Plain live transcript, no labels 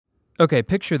Okay,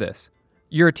 picture this.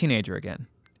 You're a teenager again.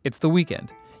 It's the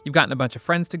weekend. You've gotten a bunch of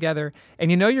friends together, and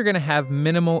you know you're going to have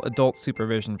minimal adult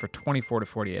supervision for 24 to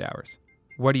 48 hours.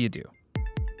 What do you do?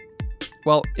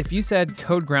 Well, if you said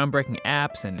code groundbreaking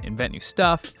apps and invent new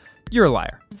stuff, you're a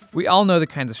liar. We all know the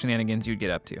kinds of shenanigans you'd get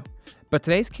up to. But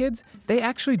today's kids, they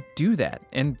actually do that,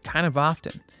 and kind of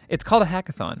often. It's called a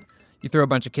hackathon. You throw a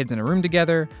bunch of kids in a room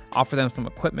together, offer them some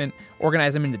equipment,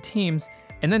 organize them into teams,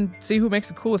 and then see who makes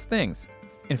the coolest things.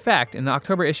 In fact, in the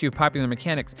October issue of Popular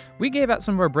Mechanics, we gave out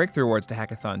some of our breakthrough awards to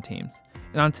hackathon teams.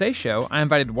 And on today's show, I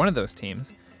invited one of those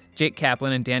teams, Jake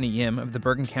Kaplan and Danny Yim of the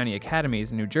Bergen County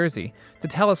Academies in New Jersey, to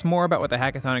tell us more about what the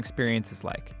hackathon experience is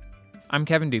like. I'm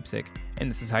Kevin Dupsik, and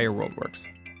this is How Your World Works.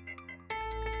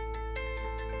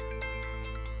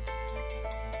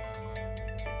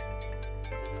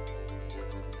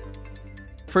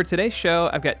 For today's show,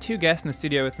 I've got two guests in the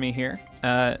studio with me here,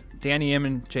 Danny Yim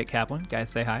and Jake Kaplan. Guys,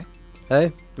 say hi.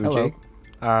 Hey, I'm Hello. Jake.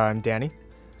 I'm Danny.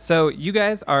 So you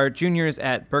guys are juniors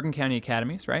at Bergen County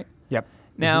Academies, right? Yep.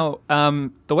 Now,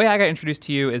 the way I got introduced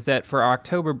to you is that for our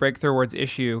October Breakthrough Awards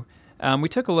issue, we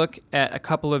took a look at a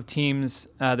couple of teams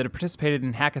that have participated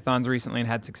in hackathons recently and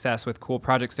had success with cool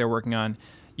projects they're working on.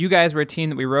 You guys were a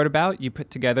team that we wrote about. You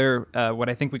put together what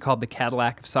I think we called the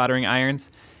Cadillac of soldering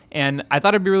irons. And I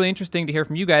thought it'd be really interesting to hear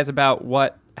from you guys about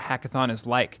what a hackathon is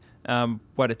like,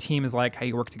 what a team is like, how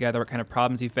you work together, what kind of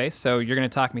problems you face. So you're going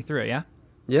to talk me through it, yeah?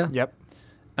 Yeah. Yep.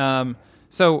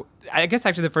 So I guess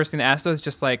actually the first thing to ask though is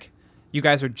just like, you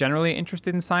guys are generally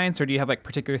interested in science, or do you have like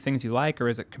particular things you like, or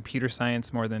is it computer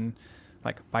science more than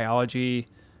like biology?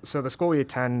 So the school we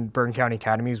attend, Bergen County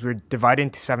Academies, we're divided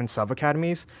into 7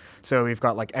 sub-academies. So we've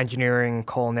got like engineering,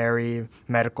 culinary,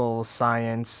 medical,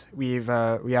 science. We have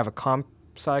a comp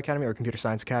sci academy or computer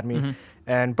science academy,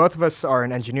 and both of us are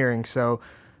in engineering. So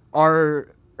our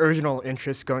original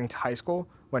interest going into high school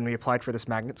when we applied for this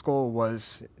magnet school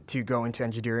was to go into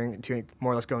engineering, to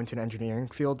more or less go into an engineering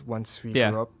field once we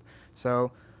grew up.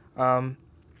 So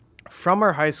from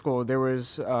our high school, there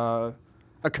was a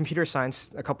couple computer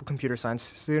science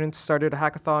students started a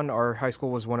hackathon. Our high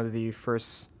school was one of the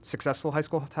first successful high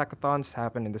school hackathons to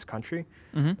happen in this country.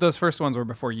 Those first ones were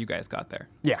before you guys got there.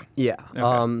 Yeah. Yeah.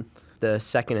 Okay. The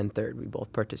second and third we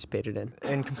both participated in.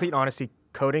 In complete honesty,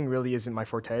 coding really isn't my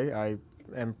forte. I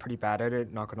am pretty bad at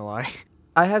it, not going to lie.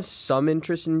 I have some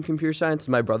interest in computer science.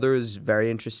 My brother is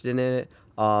very interested in it.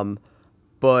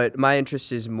 But my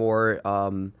interest is more,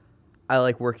 I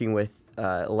like working with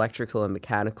electrical and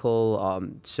mechanical,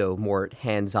 so more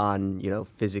hands-on,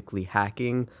 physically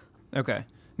hacking. Okay.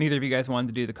 Neither of you guys wanted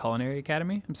to do the Culinary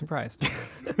Academy? I'm surprised.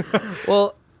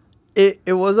 Well, it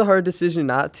was a hard decision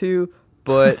not to,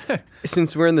 but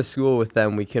since we're in the school with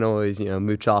them, we can always,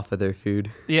 mooch off of their food.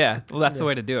 Yeah, well, that's the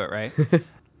way to do it, right?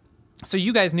 So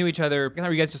you guys knew each other.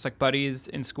 Were you guys just like buddies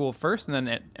in school first and then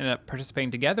ended up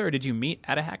participating together, or did you meet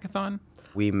at a hackathon?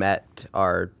 We met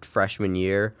our freshman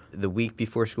year, the week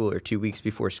before school or 2 weeks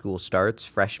before school starts,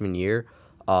 freshman year.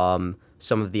 Some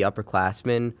of the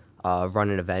upperclassmen run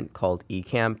an event called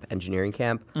eCamp, Engineering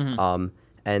Camp.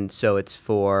 And so it's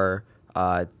for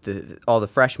all the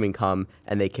freshmen come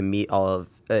and they can meet all of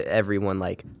everyone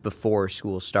like before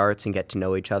school starts and get to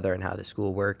know each other and how the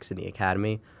school works in the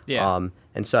academy. Yeah.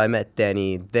 And so I met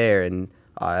Danny there, and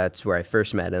that's where I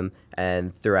first met him.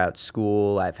 And throughout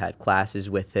school, I've had classes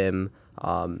with him.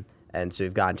 And so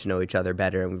we've gotten to know each other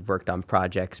better, and we've worked on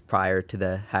projects prior to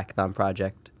the hackathon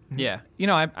project. Yeah.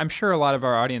 I'm sure a lot of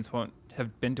our audience won't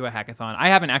have been to a hackathon. I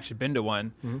haven't actually been to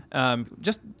one.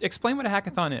 Just explain what a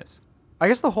hackathon is. I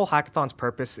guess the whole hackathon's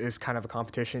purpose is kind of a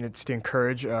competition. It's to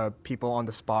encourage people on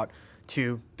the spot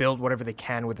to build whatever they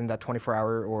can within that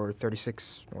 24-hour or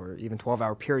 36 or even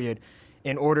 12-hour period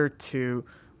in order to,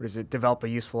 develop a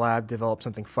useful app, develop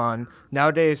something fun.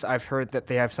 Nowadays, I've heard that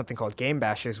they have something called game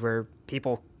bashes where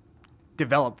people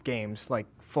develop games, like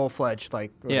full-fledged,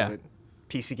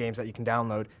 PC games that you can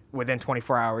download within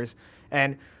 24 hours.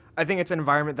 And I think it's an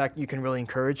environment that you can really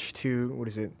encourage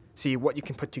to, see what you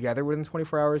can put together within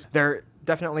 24 hours. There are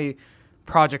definitely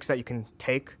projects that you can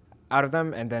take out of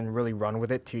them and then really run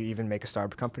with it to even make a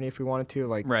startup company if we wanted to.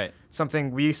 Right.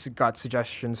 Something we got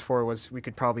suggestions for was we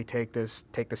could probably take this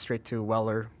straight to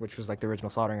Weller, which was like the original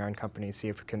soldering iron company, see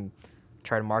if we can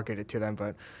try to market it to them,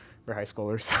 but we're high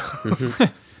schoolers.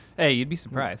 Hey, you'd be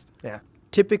surprised. Yeah.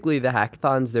 Typically, the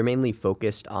hackathons, they're mainly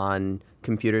focused on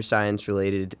computer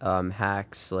science-related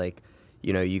hacks, like,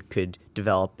 you could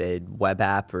develop a web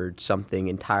app or something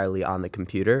entirely on the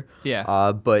computer.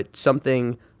 Yeah. But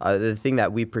the thing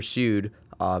that we pursued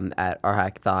at our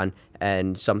hackathon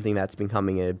and something that's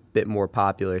becoming a bit more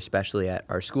popular, especially at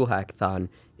our school hackathon,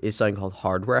 is something called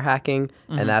hardware hacking.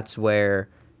 And that's where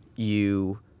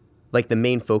you like the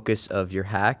main focus of your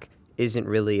hack isn't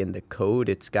really in the code.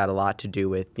 It's got a lot to do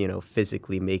with,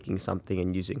 physically making something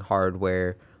and using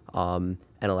hardware and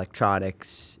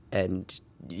electronics. And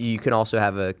you can also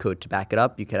have a code to back it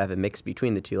up. You could have a mix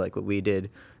between the two, like what we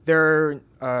did. There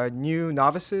are new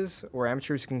novices or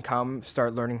amateurs who can come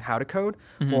start learning how to code,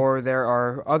 or there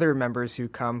are other members who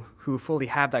come who fully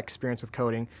have that experience with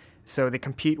coding. So they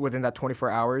compete within that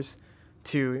 24 hours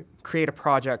to create a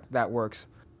project that works.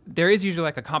 There is usually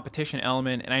like a competition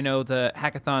element, and I know the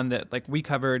hackathon that like we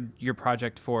covered your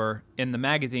project for in the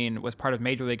magazine was part of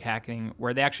Major League Hacking,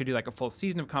 where they actually do like a full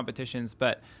season of competitions.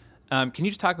 But can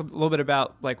you just talk a little bit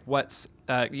about like what's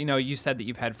you said that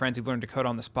you've had friends who've learned to code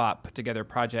on the spot, put together a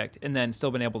project, and then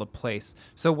still been able to place.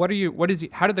 So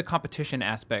how did the competition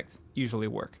aspect usually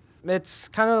work? It's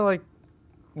kind of like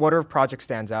whatever project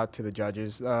stands out to the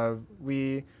judges.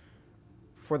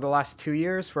 For the last 2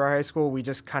 years for our high school, we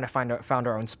just kind of found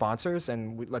our own sponsors.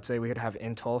 And let's say we would have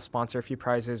Intel sponsor a few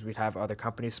prizes. We'd have other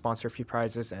companies sponsor a few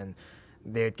prizes. And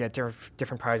they'd get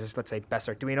different prizes. Let's say best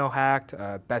Arduino hacked,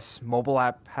 best mobile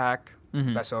app hack,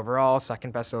 best overall,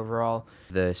 second best overall.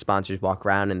 The sponsors walk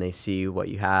around and they see what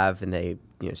you have and they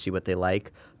see what they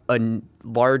like. A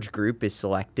large group is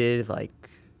selected, like,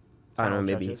 I don't know,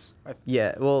 maybe. Judges.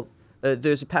 Yeah, well,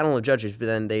 there's a panel of judges, but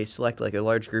then they select like a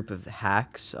large group of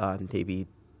hacks, maybe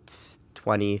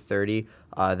 20, 30,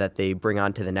 that they bring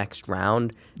on to the next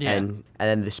round. Yeah. And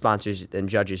then the sponsors and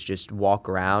judges just walk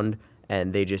around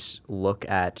and they just look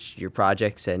at your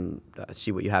projects and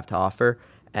see what you have to offer.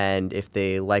 And if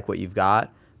they like what you've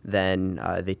got, then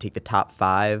they take the top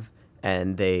 5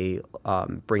 and they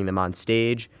bring them on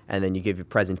stage, and then you give your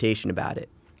presentation about it.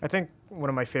 I think one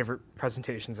of my favorite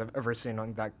presentations I've ever seen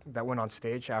on that went on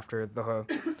stage after the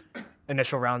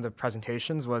initial round of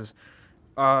presentations was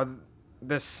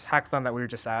this hackathon that we were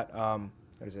just at.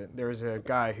 There was a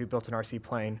guy who built an RC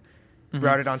plane,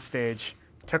 brought it on stage,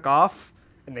 took off,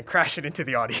 and then crashed it into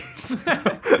the audience.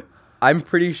 I'm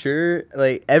pretty sure,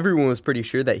 like, everyone was pretty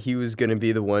sure that he was going to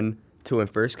be the one to win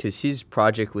first because his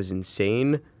project was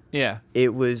insane. Yeah.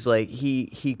 It was like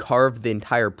he carved the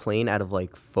entire plane out of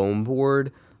like foam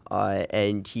board,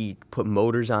 and he put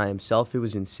motors on it himself. It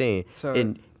was insane.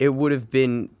 And it would have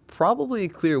been probably a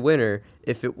clear winner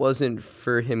if it wasn't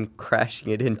for him crashing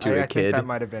it into a I kid. think that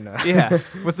might have been Yeah.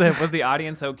 Was the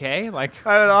audience okay? Like, the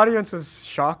audience was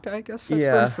shocked, I guess, at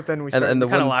Yeah. first, but then we And kind the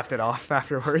of one- laughed it off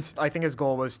afterwards. I think his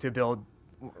goal was to build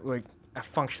like a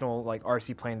functional like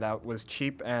RC plane that was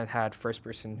cheap and had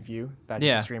first-person view that he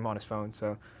Yeah. could stream on his phone.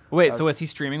 So wait, so was he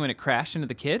streaming when it crashed into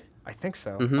the kid? I think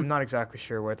so. Mm-hmm. I'm not exactly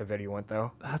sure where the video went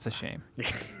though. That's a shame.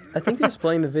 I think he was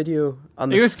playing the video on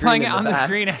the He was screen playing it in on the back.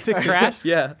 screen as it crashed?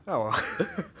 Yeah. Oh well.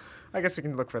 I guess we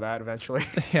can look for that eventually.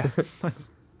 Yeah.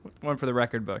 That's one for the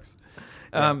record books.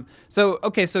 Yeah. So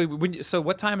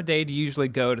what time of day do you usually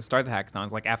go to start the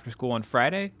hackathons? Like after school on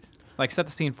Friday? Like, set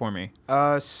the scene for me.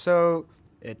 So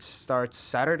it starts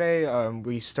Saturday.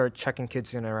 We start checking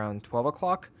kids in around 12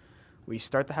 o'clock. We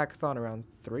start the hackathon around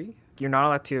 3. You're not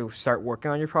allowed to start working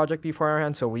on your project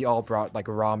beforehand, so we all brought like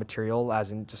raw material,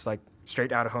 as in just like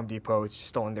straight out of Home Depot, it's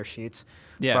still in their sheets.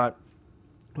 Yeah. But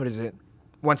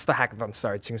once the hackathon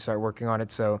starts, you can start working on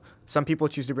it. So some people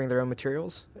choose to bring their own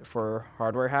materials for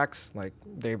hardware hacks. Like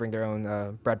they bring their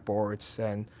own breadboards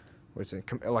and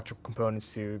electrical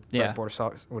components to Yeah.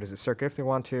 breadboard or circuit if they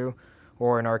want to.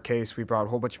 Or in our case, we brought a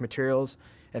whole bunch of materials,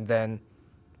 and then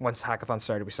once the hackathon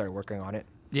started, we started working on it.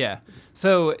 Yeah.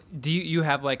 So do you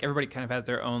have like everybody kind of has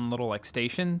their own little like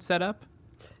station set up?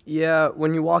 Yeah,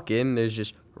 when you walk in, there's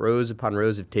just rows upon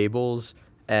rows of tables,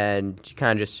 and you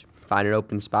kind of just find an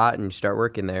open spot and you start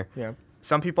working there. Yeah.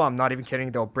 Some people, I'm not even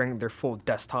kidding, they'll bring their full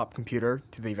desktop computer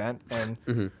to the event.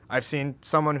 And I've seen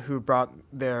someone who brought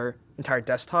their entire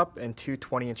desktop and 2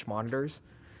 20-inch monitors.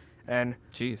 And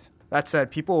Jeez. that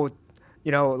said, people,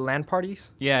 LAN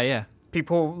parties, Yeah.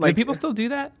 people Do people still do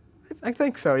that? I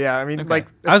think so, yeah. I mean, Okay.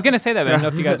 I was gonna say that, but I don't know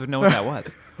if you guys would know what that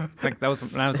was. Like that was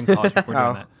when I was in college. We were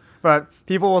doing that. But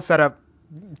people will set up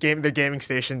their gaming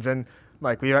stations, and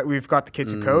like we've got the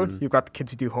kids who code, you've got the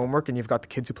kids who do homework, and you've got the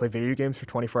kids who play video games for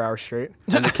 24 hours straight.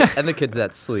 And the kids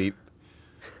that sleep.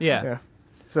 Yeah. Yeah.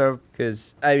 So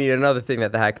Because, I mean, another thing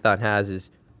that the hackathon has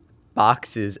is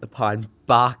boxes upon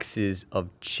boxes of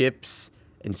chips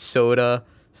and soda.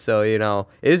 So, it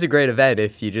is a great event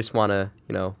if you just want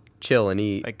to, chill and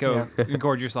eat. Like go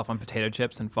gorge yourself on potato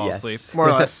chips and fall Yes. asleep. more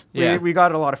or less, Yeah. we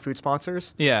got a lot of food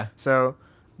sponsors. Yeah. So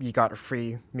you got a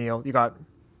free meal. You got,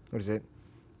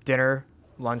 dinner,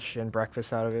 lunch, and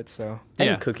breakfast out of it. So And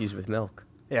Yeah. cookies with milk.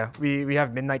 yeah, we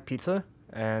have midnight pizza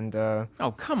and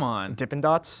Oh, come on. Dippin'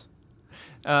 Dots.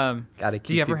 Gotta keep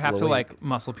Do you ever people have to awake. like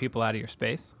muscle people out of your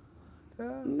space?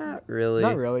 Not really.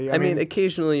 Not really. I mean,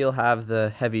 occasionally you'll have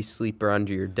the heavy sleeper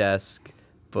under your desk,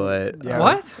 but Yeah.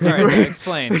 What? All right,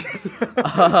 explain.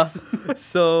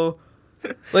 so,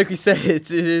 like we said,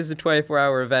 it is a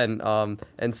 24-hour event,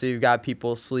 and so you've got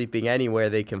people sleeping anywhere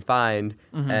they can find,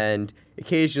 and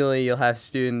occasionally you'll have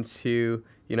students who,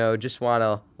 just want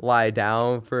to lie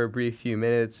down for a brief few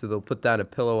minutes, so they'll put down a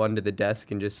pillow under the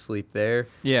desk and just sleep there.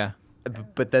 Yeah.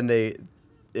 But then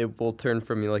it will turn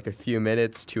from like a few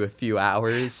minutes to a few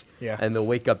hours, Yeah. and they'll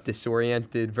wake up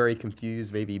disoriented, very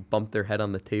confused, maybe bump their head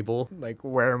on the table. Like,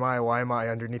 where am I? Why am I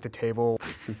underneath the table?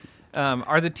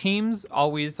 Are the teams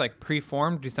always like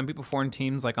pre-formed? Do some people form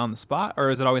teams like on the spot, or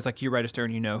is it always like you register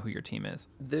and you know who your team is?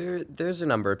 There's a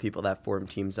number of people that form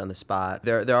teams on the spot.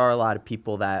 There are a lot of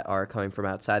people that are coming from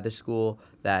outside the school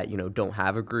that don't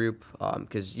have a group,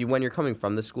 because when you're coming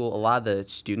from the school, a lot of the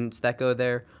students that go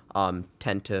there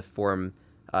tend to form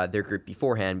their group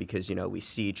beforehand because we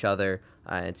see each other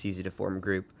and it's easy to form a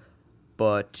group.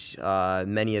 But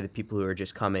many of the people who are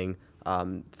just coming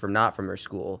not from our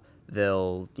school,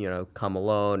 they'll come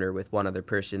alone or with one other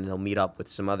person. They'll meet up with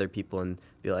some other people and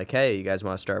be like, hey, you guys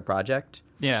want to start a project?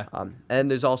 Yeah.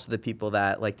 And there's also the people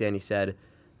that, like Danny said,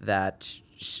 that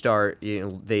start,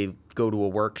 they go to a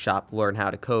workshop, learn how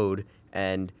to code,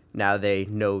 and now they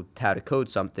know how to code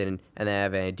something and they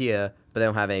have an idea, but they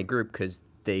don't have any group because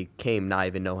they came not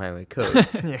even know how to code.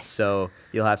 Yeah. So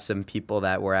you'll have some people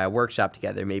that were at a workshop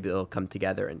together. Maybe they'll come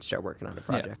together and start working on a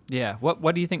project. Yeah.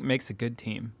 What do you think makes a good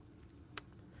team?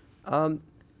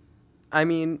 I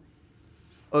mean,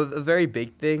 a very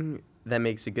big thing that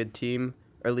makes a good team,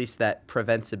 or at least that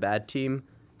prevents a bad team,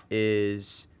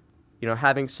 is,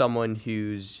 having someone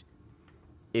who's,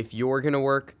 if you're going to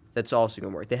work, that's also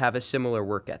going to work. They have a similar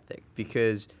work ethic,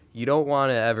 because you don't want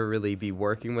to ever really be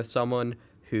working with someone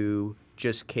who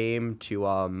just came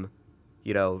to,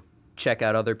 check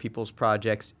out other people's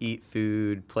projects, eat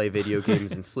food, play video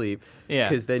games, and sleep. Yeah.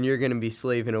 Because then you're going to be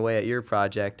slaving away at your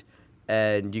project,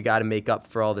 and you got to make up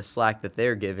for all the slack that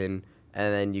they're given,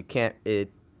 and then you can't.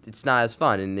 It's not as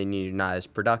fun, and then you're not as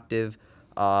productive.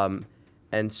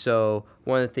 And so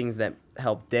one of the things that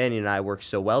helped Danny and I work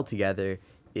so well together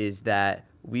is that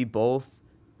we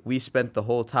spent the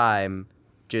whole time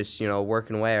just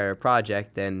working away at our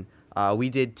project, and we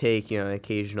did take an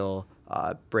occasional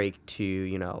break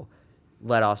to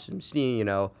let off some steam,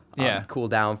 cool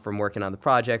down from working on the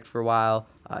project for a while,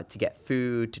 to get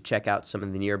food, to check out some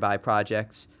of the nearby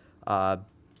projects.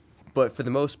 But for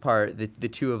the most part, the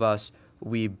two of us,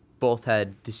 we both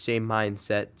had the same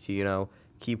mindset to,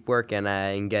 keep working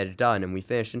and get it done, and we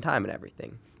finished in time and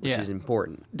everything, which is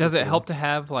important. Does it help to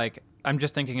have, like, I'm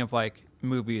just thinking of, like,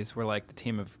 movies where, like, the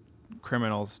team of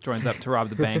criminals joins up to rob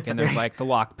the bank, and there's, like, the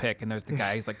lock pick, and there's the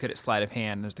guy who's, like, good at sleight of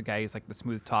hand, and there's the guy who's, like, the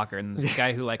smooth talker, and there's the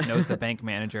guy who, like, knows the bank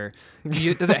manager.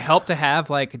 Does it help to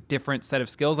have, like, a different set of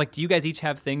skills? Like, do you guys each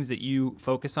have things that you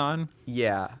focus on?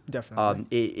 Yeah. Definitely.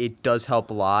 It does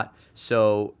help a lot.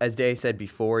 So, as Danny said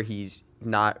before, he's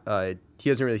not, he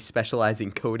doesn't really specialize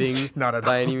in coding Not at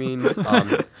by all. any means.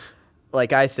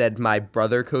 Like I said, my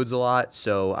brother codes a lot,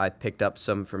 so I picked up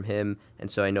some from him, and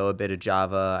so I know a bit of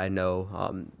Java, I know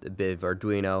a bit of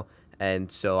Arduino,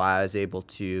 and so I was able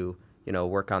to,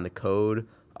 work on the code.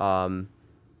 And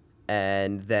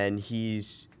then he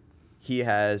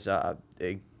has a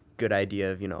good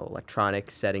idea of,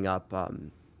 electronics, setting up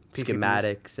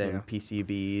schematics and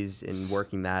PCBs and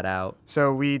working that out.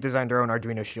 So we designed our own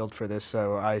Arduino Shield for this.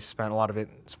 So I spent a lot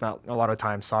of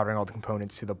time soldering all the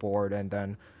components to the board, and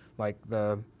then like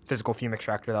the physical fume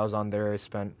extractor that was on there, I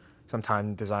spent some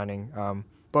time designing.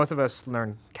 Both of us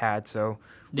learned CAD, so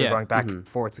we're going back and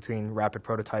forth between rapid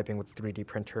prototyping with the 3D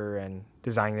printer and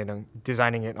designing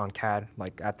it on CAD,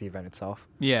 like at the event itself.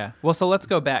 Yeah. Well, so let's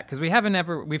go back, because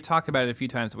we've talked about it a few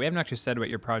times, but we haven't actually said what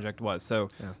your project was. So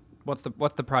what's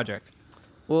the project?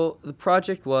 Well, the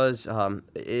project was,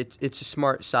 it's a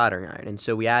smart soldering iron, and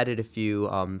so we added a few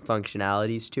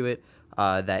functionalities to it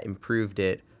that improved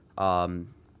it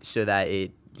so that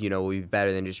it, will be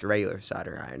better than just a regular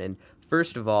soldering iron. And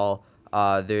first of all,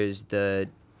 there's the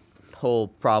whole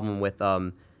problem with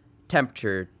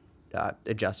temperature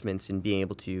adjustments and being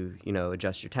able to,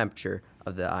 adjust your temperature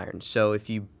of the iron. So if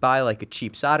you buy like a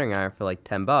cheap soldering iron for like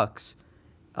 $10,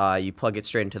 you plug it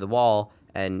straight into the wall,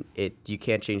 and you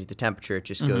can't change the temperature. It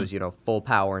just goes, full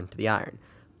power into the iron.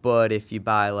 But if you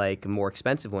buy like a more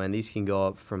expensive one, these can go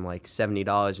up from like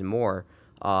 $70 and more.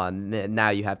 Now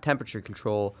you have temperature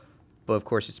control, but of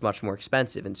course it's much more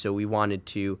expensive. And so we wanted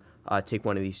to take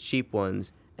one of these cheap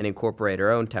ones and incorporate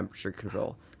our own temperature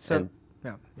control. So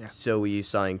So we use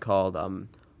something called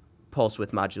pulse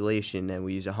width modulation, and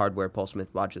we use a hardware pulse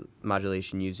width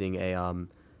modulation using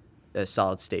a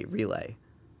solid state relay.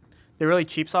 The really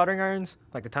cheap soldering irons,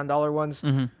 like the $10 ones,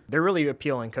 they're really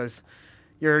appealing because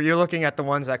you're looking at the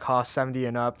ones that cost 70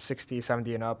 and up, 60,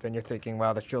 70 and up, and you're thinking,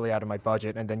 wow, that's really out of my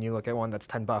budget. And then you look at one that's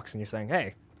 $10 and you're saying,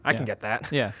 hey, I can get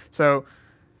that. Yeah. So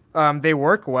they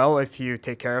work well if you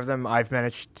take care of them. I've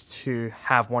managed to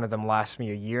have one of them last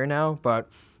me a year now, but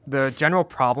the general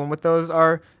problem with those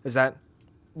is that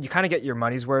you kind of get your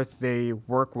money's worth. They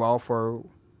work well for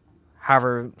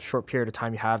however short period of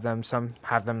time you have them. Some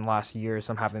have them last a year,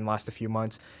 some have them last a few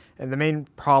months. And the main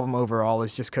problem overall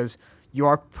is just because you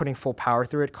are putting full power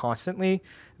through it constantly.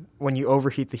 When you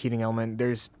overheat the heating element,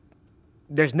 there's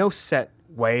no set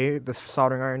way the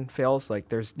soldering iron fails. Like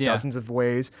there's dozens of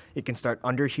ways. It can start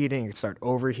underheating, it can start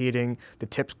overheating. The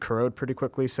tips corrode pretty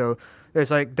quickly. So there's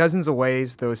like dozens of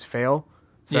ways those fail.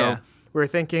 So we're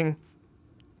thinking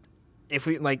if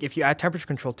you add temperature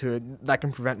control to it, that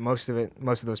can prevent most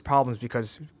of those problems,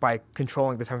 because by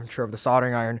controlling the temperature of the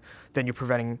soldering iron, then you're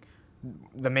preventing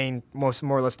more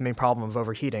or less the main problem of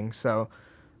overheating. So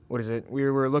we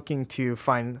were looking to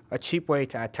find a cheap way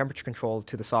to add temperature control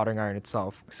to the soldering iron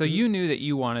itself. So you knew that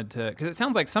you wanted to, because it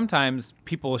sounds like sometimes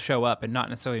people will show up and not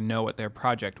necessarily know what their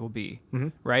project will be,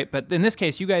 right? But in this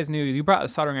case, you guys knew, you brought the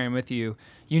soldering iron with you.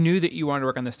 You knew that you wanted to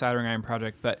work on the soldering iron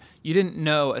project, but you didn't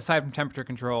know, aside from temperature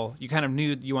control, you kind of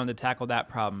knew you wanted to tackle that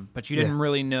problem, but you didn't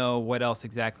really know what else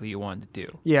exactly you wanted to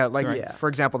do. Yeah, for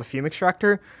example, the fume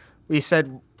extractor, we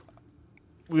said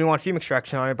we want fume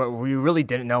extraction on it, but we really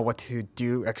didn't know what to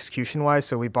do execution-wise,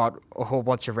 so we bought a whole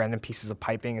bunch of random pieces of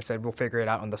piping and said we'll figure it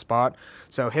out on the spot.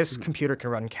 So his computer can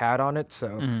run CAD on it,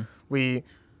 so we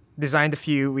designed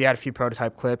we had a few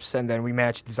prototype clips, and then we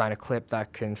managed to design a clip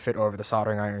that can fit over the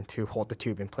soldering iron to hold the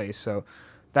tube in place. So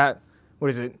And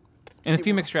the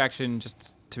fume extraction,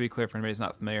 just to be clear for anybody who's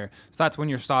not familiar, so that's when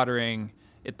you're soldering,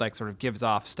 it like sort of gives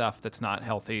off stuff that's not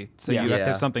healthy, so you have to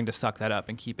have something to suck that up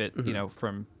and keep it,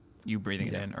 from you breathing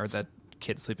it in, or that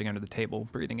kid sleeping under the table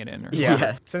breathing it in.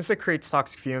 Since it creates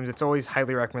toxic fumes, it's always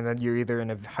highly recommended that you're either in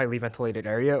a highly ventilated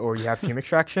area or you have fume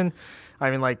extraction.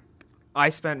 I mean, I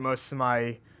spent most of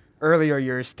my earlier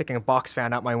years sticking a box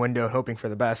fan out my window hoping for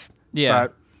the best. Yeah.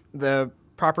 But the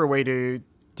proper way to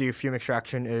do fume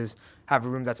extraction is have a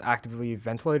room that's actively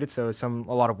ventilated. So a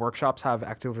lot of workshops have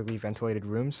actively ventilated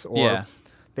rooms, or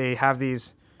they have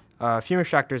these fume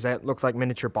extractors that look like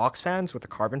miniature box fans with a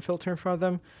carbon filter in front of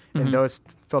them, and those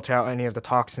filter out any of the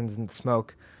toxins and the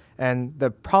smoke. And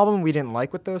the problem we didn't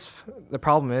like with those, the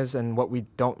problem is, and what we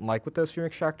don't like with those fume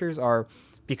extractors are,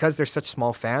 because they're such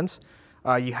small fans,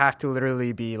 you have to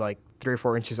literally be like 3 or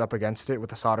 4 inches up against it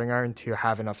with a soldering iron to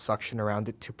have enough suction around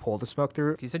it to pull the smoke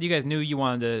through. You said you guys knew you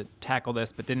wanted to tackle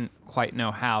this, but didn't quite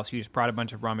know how, so you just brought a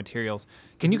bunch of raw materials.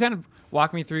 Can you kind of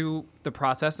walk me through the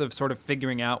process of sort of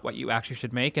figuring out what you actually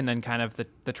should make, and then kind of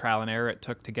the trial and error it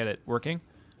took to get it working?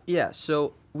 Yeah,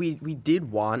 so we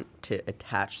did want to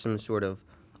attach some sort of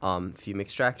fume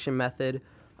extraction method.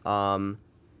 And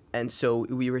so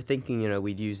we were thinking,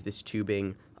 we'd use this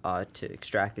tubing to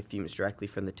extract the fumes directly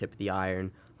from the tip of the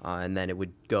iron, and then it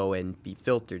would go and be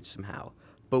filtered somehow.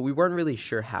 But we weren't really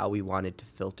sure how we wanted to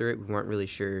filter it. We weren't really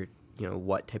sure,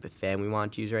 what type of fan we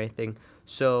wanted to use or anything.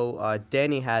 So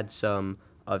Danny had some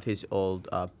of his old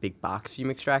big box fume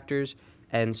extractors,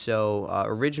 and so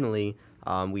originally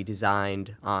we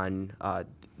designed on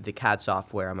the CAD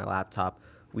software on my laptop.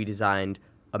 We designed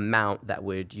a mount that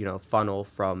would, funnel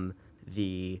from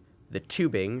the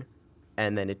tubing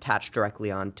and then attach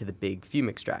directly onto the big fume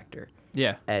extractor.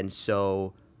 Yeah. And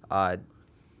so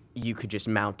you could just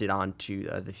mount it onto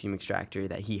the fume extractor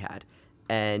that he had.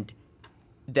 And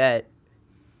that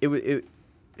it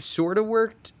sort of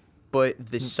worked, but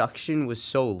the suction was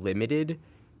so limited,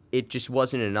 it just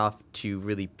wasn't enough to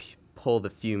really pull the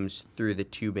fumes through the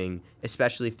tubing,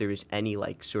 especially if there was any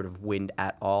sort of wind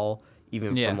at all,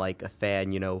 even from a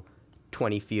fan,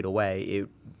 20 feet away, it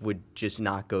would just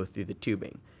not go through the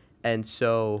tubing. And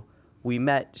so we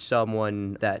met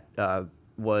someone that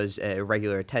was a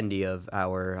regular attendee of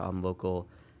our local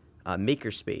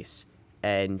makerspace,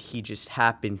 and he just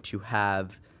happened to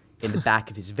have in the back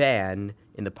of his van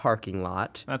in the parking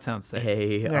lot. That sounds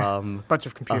safe. Bunch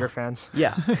of computer fans.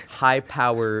 Yeah, high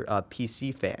power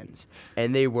PC fans,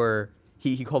 and they were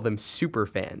he called them super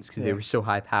fans because they were so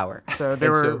high power. So they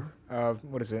were.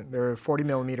 There were 40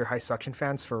 millimeter high suction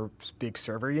fans for big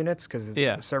server units, because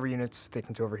server units they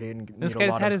tend to overheat. And this guy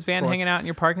just had his van hanging out in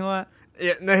your parking lot?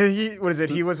 Yeah, no, he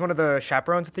was one of the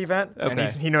chaperones at the event, and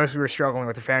he knows we were struggling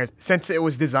with the fans. Since it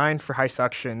was designed for high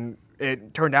suction,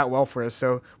 it turned out well for us.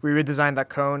 So we redesigned that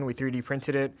cone, we 3D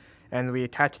printed it, and we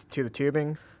attached it to the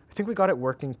tubing. I think we got it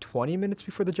working 20 minutes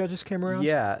before the judges came around.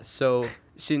 Yeah, so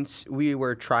since we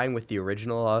were trying with the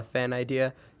original fan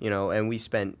idea, and we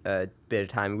spent a bit of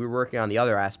time, we were working on the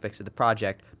other aspects of the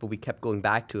project, but we kept going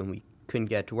back to him. We couldn't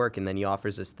get it to work, and then he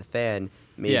offers us the fan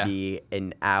maybe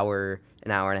an hour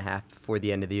and a half before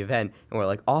the end of the event, and we're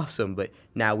like, awesome, but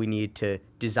now we need to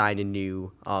design a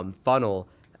new funnel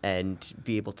and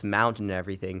be able to mount and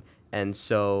everything. And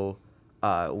so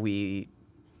we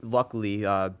luckily,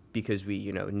 because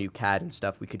we knew CAD and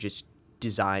stuff, we could just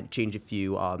change a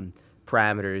few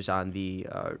parameters on the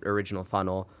original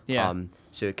funnel,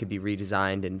 so it could be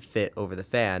redesigned and fit over the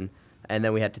fan. And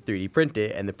then we had to 3D print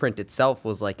it, and the print itself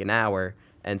was like an hour.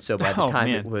 And so by the time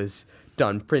it was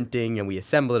done printing and we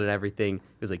assembled it and everything,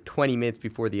 it was like 20 minutes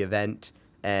before the event.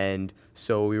 And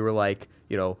so we were like,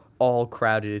 all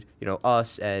crowded,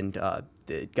 us and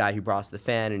the guy who brought us the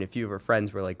fan and a few of our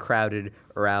friends were like crowded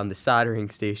around the soldering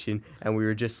station, and we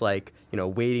were just like,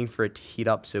 waiting for it to heat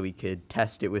up so we could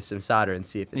test it with some solder and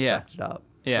see if it sucked it up.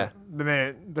 Yeah. So the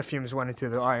minute the fumes went into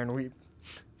the iron, we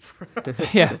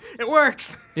Yeah. it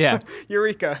works. Yeah.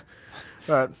 Eureka.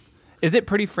 But Is it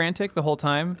pretty frantic the whole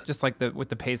time? Just like with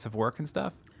the pace of work and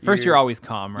stuff? First, you're always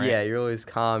calm, right? Yeah, you're always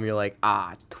calm. You're like,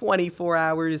 24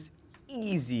 hours,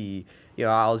 easy.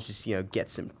 I'll just, get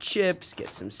some chips, get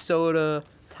some soda,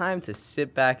 time to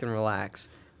sit back and relax.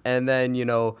 And then,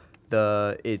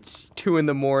 it's 2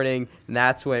 a.m, and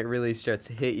that's when it really starts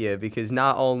to hit you, because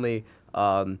not only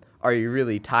are you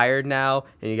really tired now,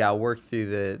 and you got to work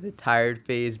through the tired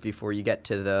phase before you get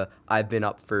to the I've been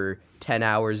up for 10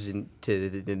 hours into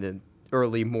the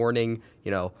early morning,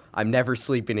 I'm never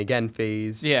sleeping again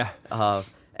phase. Yeah.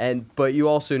 But you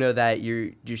also know that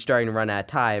you're starting to run out of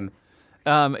time.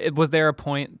 Was there a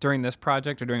point during this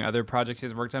project or during other projects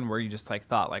you've worked on where you just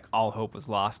thought all hope was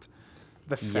lost?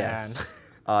 the fan. Yes.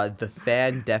 The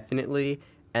fan, definitely.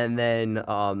 And then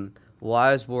while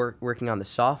I was working on the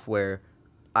software,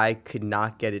 I could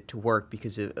not get it to work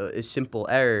because of a simple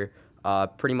error.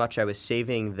 Pretty much I was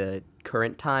saving the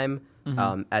current time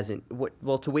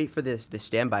to wait for the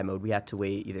standby mode, we had to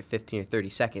wait either 15 or 30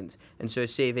 seconds. And so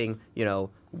saving,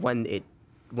 when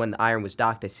the iron was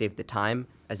docked, I saved the time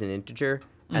as an integer,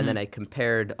 and then I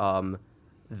compared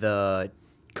the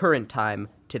current time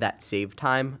to that saved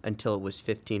time until it was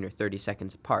 15 or 30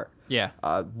 seconds apart. Yeah.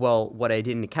 Well, what I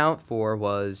didn't account for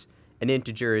was an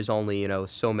integer is only,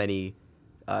 so many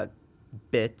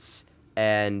bits,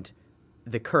 and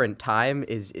the current time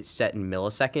is set in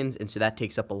milliseconds, and so that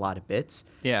takes up a lot of bits.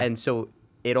 Yeah. And so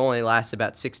it only lasts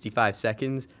about 65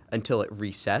 seconds until it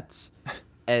resets.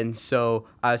 And so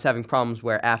I was having problems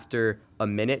where after a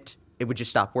minute, it would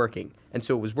just stop working. And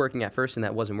so it was working at first, and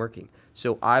that wasn't working.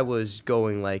 So I was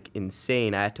going,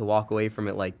 insane. I had to walk away from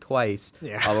it, twice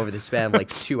over the span of,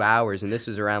 2 hours, and this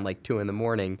was around, 2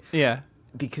 a.m. Yeah.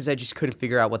 Because I just couldn't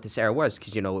figure out what this error was,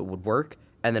 because, it would work,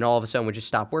 and then all of a sudden it would just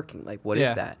stop working. What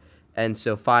is that? And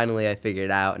so finally I figured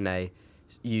it out, and I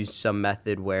used some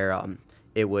method where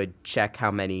it would check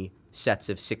how many sets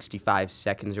of 65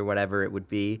 seconds or whatever it would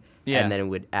be, and then it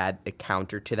would add a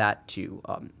counter to that to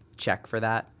check for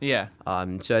that. Yeah.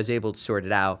 So I was able to sort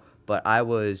it out, but I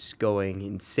was going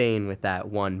insane with that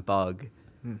one bug.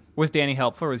 Was Danny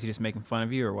helpful, or was he just making fun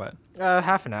of you, or what?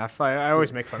 Half and half. I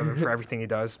always make fun of him for everything he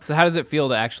does. So how does it feel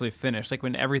to actually finish?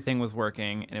 When everything was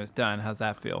working and it was done, how's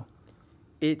that feel?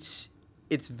 It's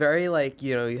very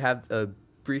you have a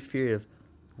brief period of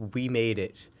we made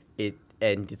it.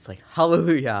 And it's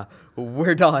hallelujah,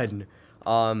 we're done.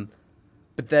 But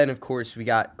then of course we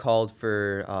got called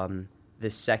for the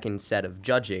second set of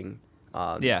judging.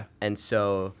 And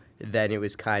so then it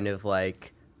was kind of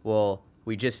well,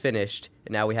 we just finished,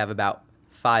 and now we have about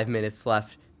 5 minutes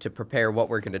left to prepare what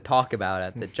we're going to talk about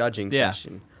at the judging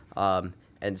session.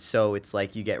 And so it's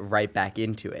you get right back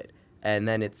into it. And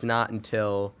then it's not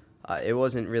until, it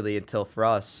wasn't really until for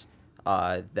us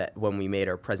that when we made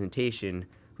our presentation,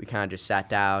 we kind of just sat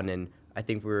down, and I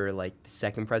think we were the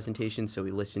second presentation, so we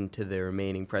listened to the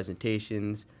remaining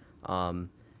presentations,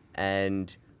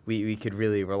 and we could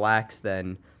really relax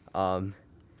then. And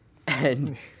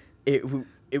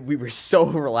we were so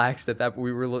relaxed at that, but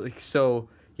we were so,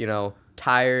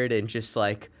 tired and just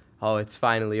oh, it's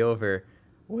finally over.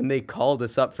 When they called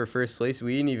us up for first place,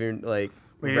 we didn't even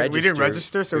register. We didn't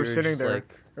register, so we're sitting there.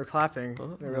 They're clapping.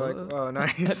 They were oh,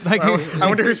 nice. I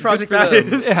wonder whose project that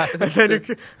is. Yeah. And then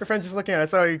your friend's just looking at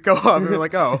us. Oh, you go up. And we're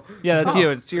oh. Yeah, that's you.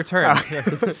 It's your turn.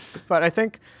 But I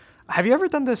think, have you ever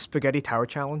done the Spaghetti Tower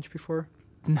Challenge before?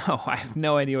 No, I have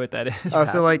no idea what that is.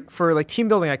 So for team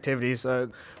building activities,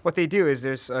 what they do is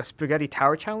there's a Spaghetti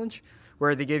Tower Challenge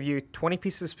where they give you 20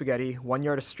 pieces of spaghetti, 1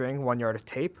 yard of string, 1 yard of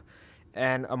tape,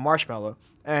 and a marshmallow.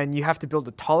 And you have to build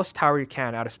the tallest tower you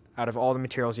can out of all the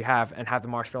materials you have and have the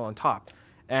marshmallow on top.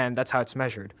 And that's how it's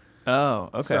measured. Oh,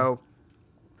 okay. So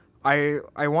I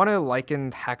want to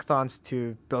liken hackathons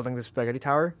to building the spaghetti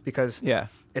tower because yeah.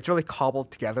 it's really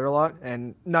cobbled together a lot.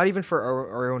 And not even for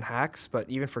our own hacks, but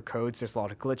even for codes, there's a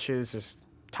lot of glitches. There's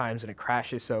times when it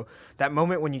crashes. So that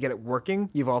moment when you get it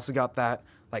working, you've also got that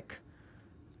like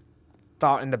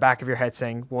thought in the back of your head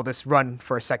saying, will this run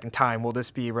for a second time? Will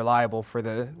this be reliable for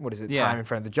the, time in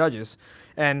front of the judges?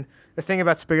 And the thing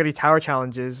about spaghetti tower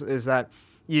challenges is that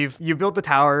you built the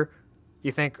tower,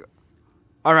 you think,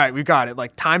 all right, we got it.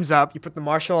 Like, time's up. You put the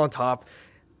marshmallow on top.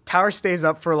 Tower stays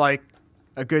up for like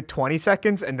a good 20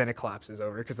 seconds, and then it collapses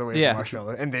over because of the weight of the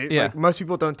marshmallow. And like, most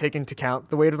people don't take into account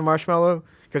the weight of the marshmallow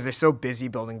because they're so busy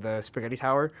building the spaghetti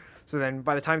tower. So then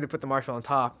by the time they put the marshmallow on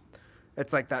top,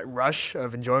 it's like that rush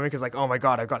of enjoyment because like, oh my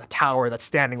God, I've got a tower that's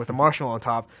standing with a marshmallow on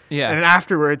top. Yeah. And then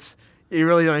afterwards, you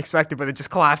really don't expect it, but it just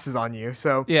collapses on you.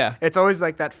 So it's always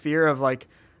like that fear of like,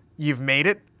 you've made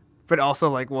it, but also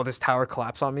like, will this tower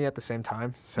collapse on me at the same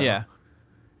time? So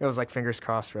it was like fingers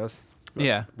crossed for us.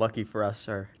 Yeah. Lucky for us,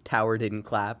 our tower didn't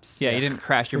collapse. Yeah, you didn't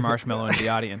crash your marshmallow into the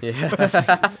audience.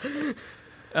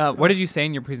 What did you say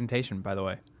in your presentation, by the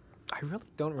way? I really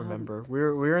don't remember. We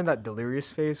were in that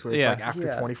delirious phase where it's like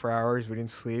after 24 hours we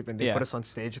didn't sleep and they put us on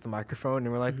stage with a microphone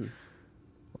and we're like...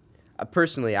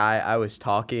 Personally, I was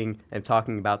talking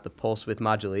about the pulse width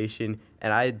modulation,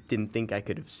 and I didn't think I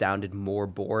could have sounded more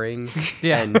boring.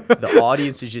 And the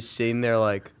audience is just sitting there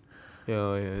like,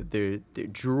 they're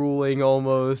drooling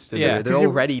almost, and they're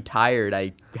already tired.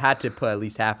 I had to put at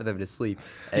least half of them to sleep.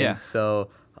 And so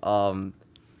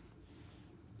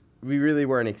we really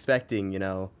weren't expecting,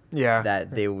 that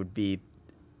they would be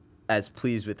as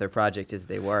pleased with their project as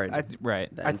they were. I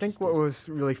think what was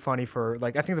really funny for,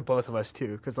 like, I think the both of us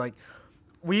too, because like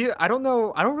I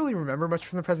don't really remember much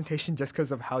from the presentation just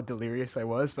because of how delirious I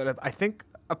was, but I think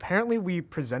apparently we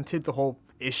presented the whole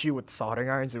issue with soldering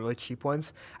irons, the really cheap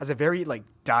ones, as a very like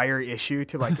dire issue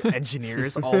to like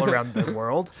engineers all around the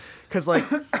world. Because like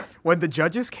when the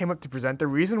judges came up to present, the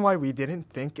reason why we didn't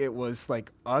think it was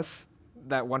like us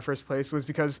that won first place was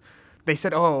because they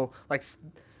said, oh, like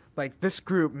this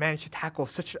group managed to tackle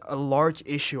such a large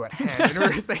issue at hand. And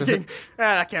we were thinking,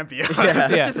 that can't be us.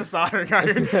 It's just a soldering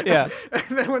iron. And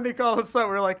then when they called us up,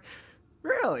 we're like,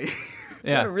 really? It's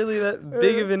not really that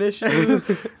big of an issue.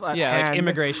 Like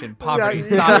immigration, poverty,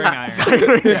 soldering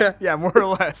iron. Yeah, more or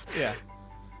less. Yeah.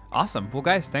 Awesome. Well,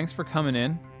 guys, thanks for coming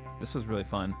in. This was really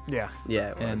fun. Yeah.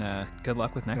 Yeah, it was. And good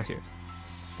luck with next year's.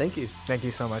 Thank you. Thank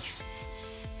you so much.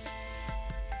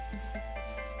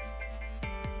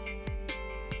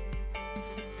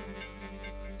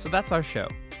 So that's our show.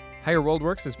 How Your World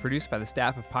Works is produced by the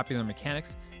staff of Popular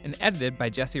Mechanics and edited by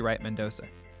Jesse Wright Mendoza.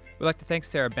 We'd like to thank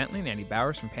Sarah Bentley and Andy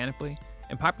Bowers from Panoply,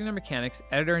 and Popular Mechanics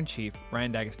Editor-in-Chief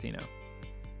Ryan D'Agostino.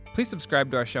 Please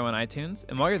subscribe to our show on iTunes,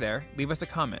 and while you're there, leave us a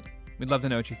comment. We'd love to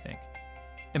know what you think.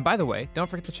 And by the way, don't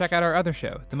forget to check out our other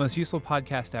show, The Most Useful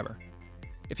Podcast Ever.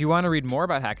 If you want to read more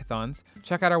about hackathons,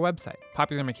 check out our website,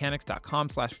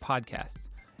 popularmechanics.com/podcasts.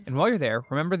 And while you're there,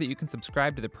 remember that you can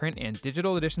subscribe to the print and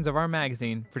digital editions of our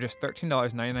magazine for just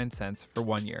 $13.99 for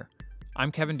 1 year.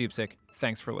 I'm Kevin Dubczyk.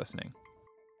 Thanks for listening.